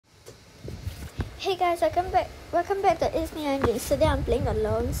Hey guys, welcome back to It's Nia and James. Today I'm playing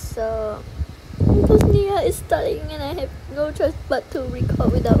alone, so because Nia is studying and I have no choice but to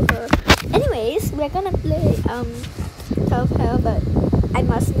record without her. Anyways, we're gonna play Tower of Hell, but I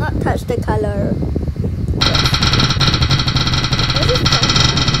must not touch the color.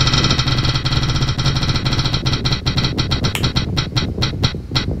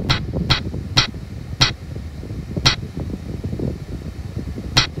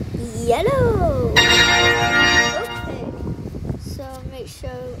 Yellow. Okay, so make sure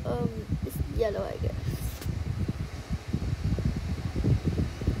it's yellow, I guess.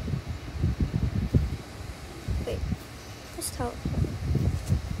 Wait, what's Tower of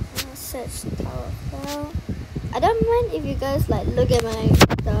Hell? I'll search Tower of Hell. I don't mind if you guys like look at my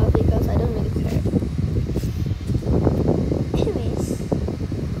stuff because I don't really care. Anyways,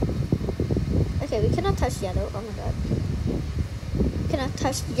 okay, we cannot touch yellow. Oh my god. Cannot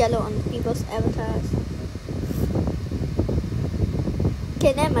touch yellow on people's avatars.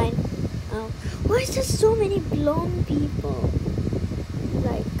 Okay, never mind. Why is there so many blonde people?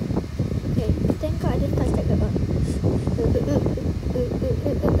 Like, okay, thank God I didn't touch that girl.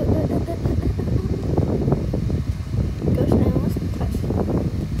 Gosh, I almost touched.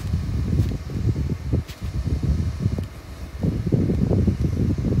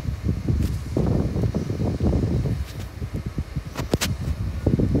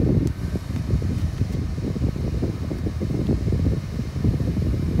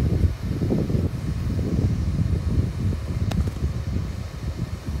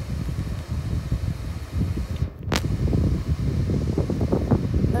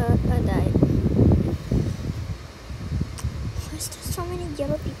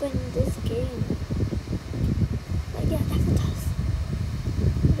 Yellow people in this game. Like they're avatars.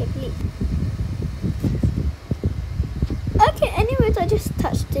 Okay, please. Okay, anyways, I just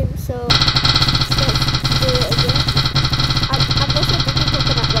touched him, so let's do it again. I'm also drinking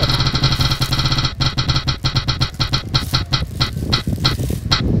coconut right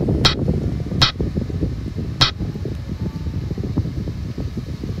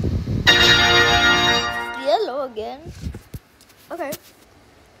now. Yellow again. Okay.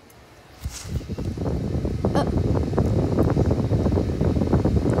 I'm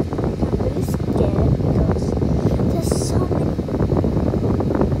really scared because there's so many.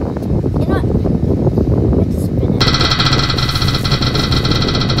 You know what? Let's spin it again.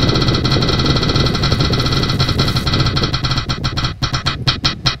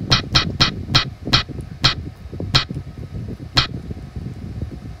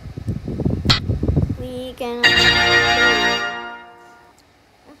 We can.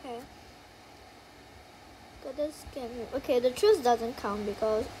 Okay. That does scare me. Okay, the truth doesn't count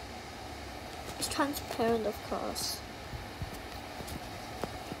because it's transparent, of course.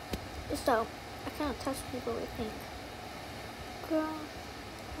 So, I cannot touch people with pink. Girl.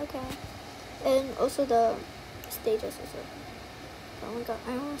 Okay. And also the stages also. Oh my god,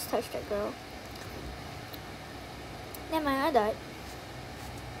 I almost touched that girl. Never mind, I died.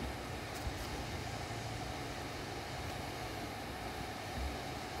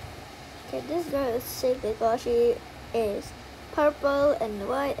 Okay, this girl is sick because she is purple and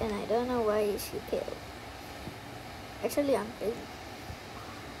white and I don't know why she pale. Actually, I'm pale.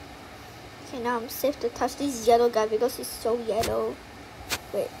 Okay, now I'm safe to touch this yellow guy because he's so yellow.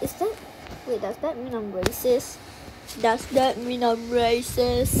 Wait, does that mean I'm racist? Does that mean I'm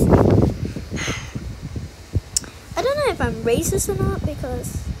racist? I don't know if I'm racist or not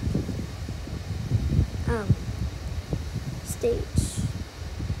because stage.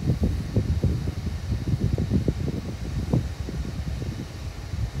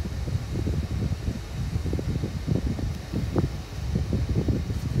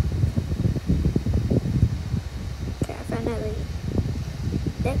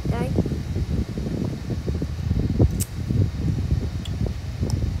 That guy.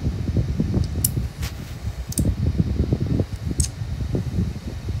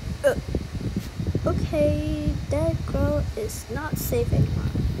 Okay, that girl is not safe anymore.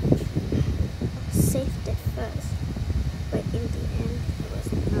 I saved it first, but in the end, it was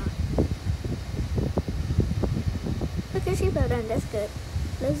not. Okay, she fell down. That's good.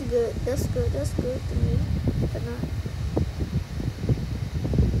 That's good. That's good. That's good to me, but not.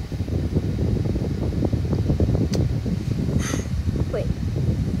 Wait.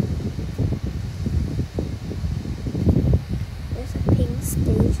 There's a pink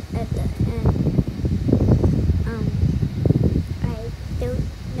stage at the end. I don't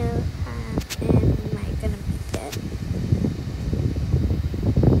know how am I gonna beat that.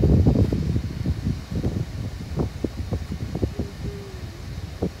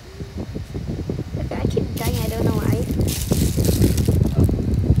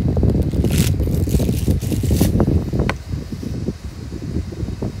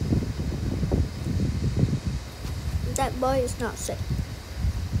 is not safe.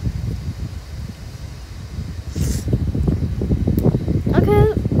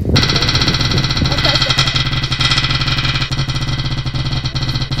 Okay.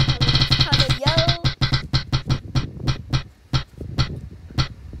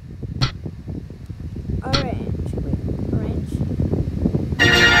 Orange. Wait, orange.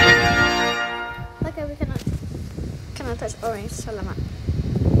 Okay, we cannot touch orange. Salamat.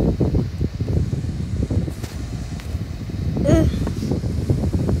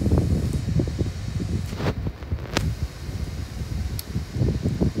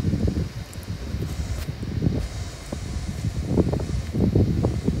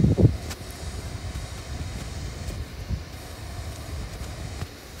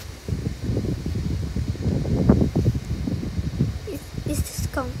 Is this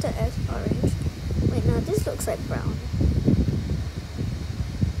counted as orange? Wait, no, this looks like brown.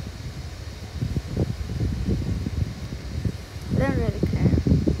 I don't really care.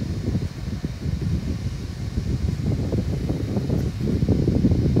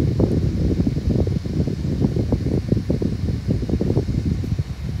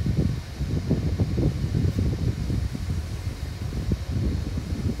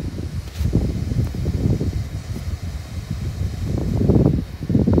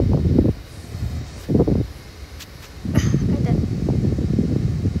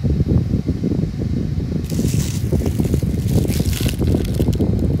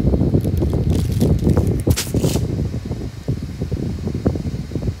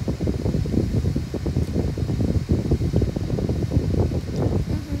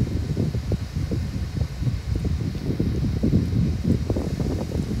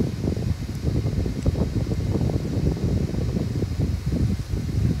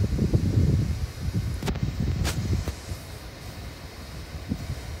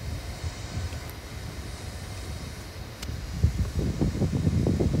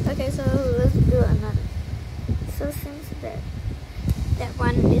 Okay, so let's do another. So since that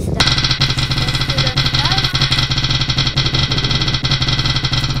one is done, let's do the another one.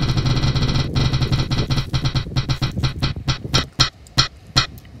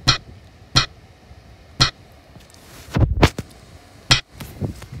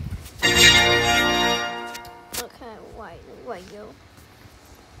 Okay, white yo.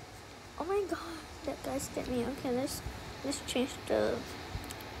 Oh my god, that guy stabbed me. Okay, let's change the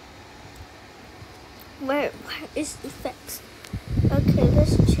where is effects? Okay,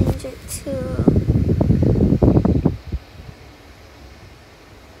 let's change it to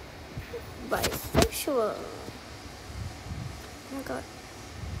bisexual. Oh my god,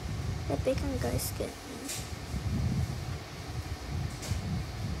 that bacon guy scared me.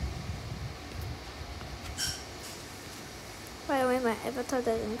 By the way, my avatar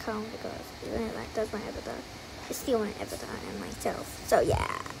doesn't count because even if that's my avatar, it's still my avatar and myself. So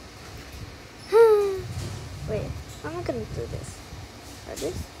yeah. Wait, how am I gonna do this? Or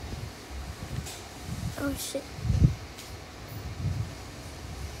this? Oh shit.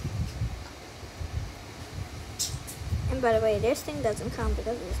 And by the way, this thing doesn't count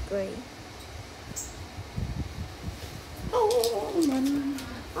because it's gray. Oh, man.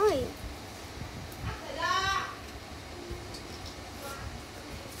 Oi.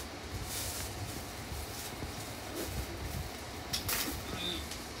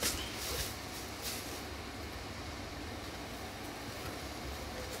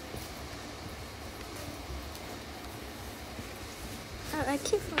 I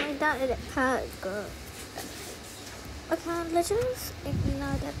keep falling down at that part, girl. Okay, let's just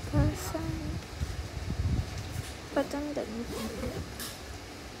ignore that person. Button then.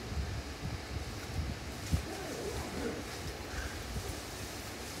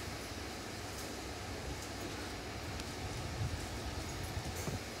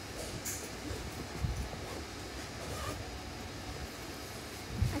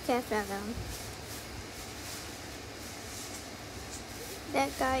 Okay, I fell down. That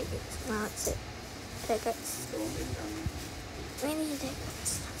guy is not sick. That guy's really that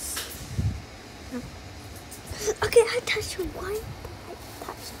guy's no. Okay, I touched white. I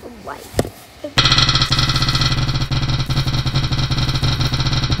touched the white.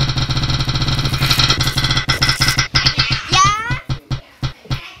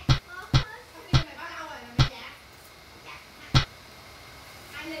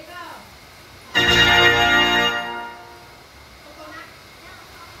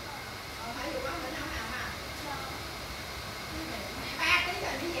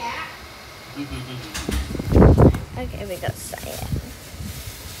 Okay, we got cyan.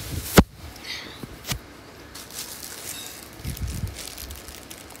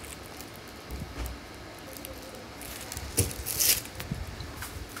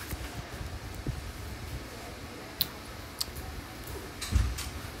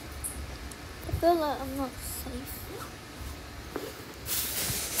 feel like I'm not safe.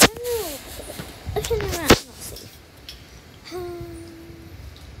 No. Okay, no, I'm not safe.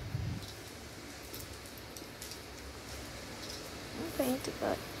 I'm praying to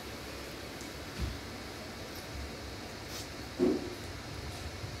God.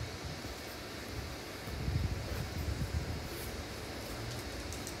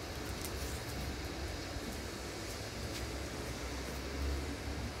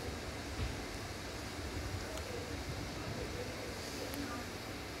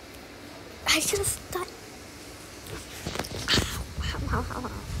 I just died. Ow.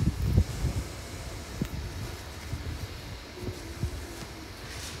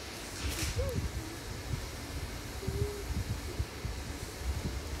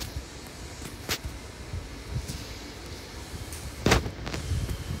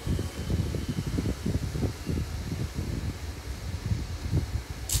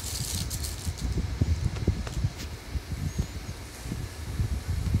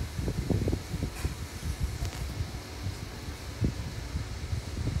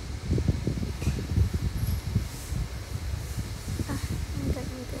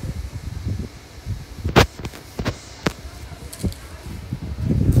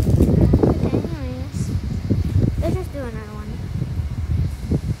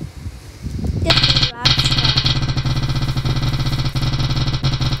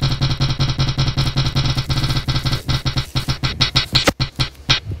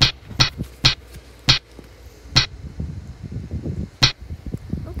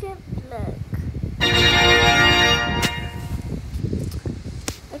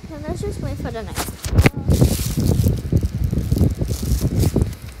 Let's just wait for the next one.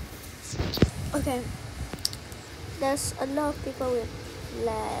 Okay. There's a lot of people with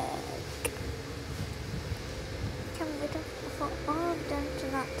lag. Can we wait for all of them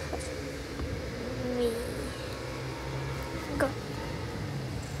to not touch me? Go.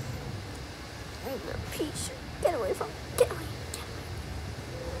 Peace. Get away from me. Get away.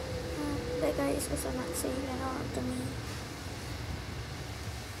 That guy is also not saying at all to me.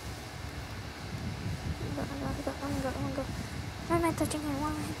 Oh my god. Why am I touching him?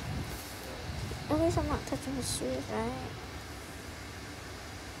 Why? At least I'm not touching his shoes, right?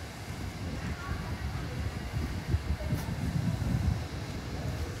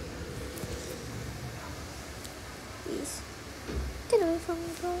 Please. Get away from me,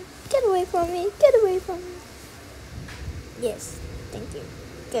 bro. Get away from me. Get away from me. Yes. Thank you.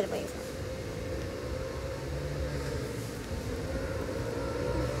 Get away from me.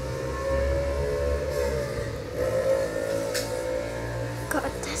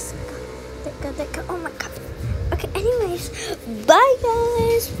 Oh my god. Okay, anyways, bye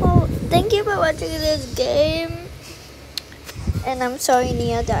guys. Thank you for watching this game. And I'm sorry,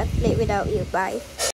 Nia, that I played without you. Bye.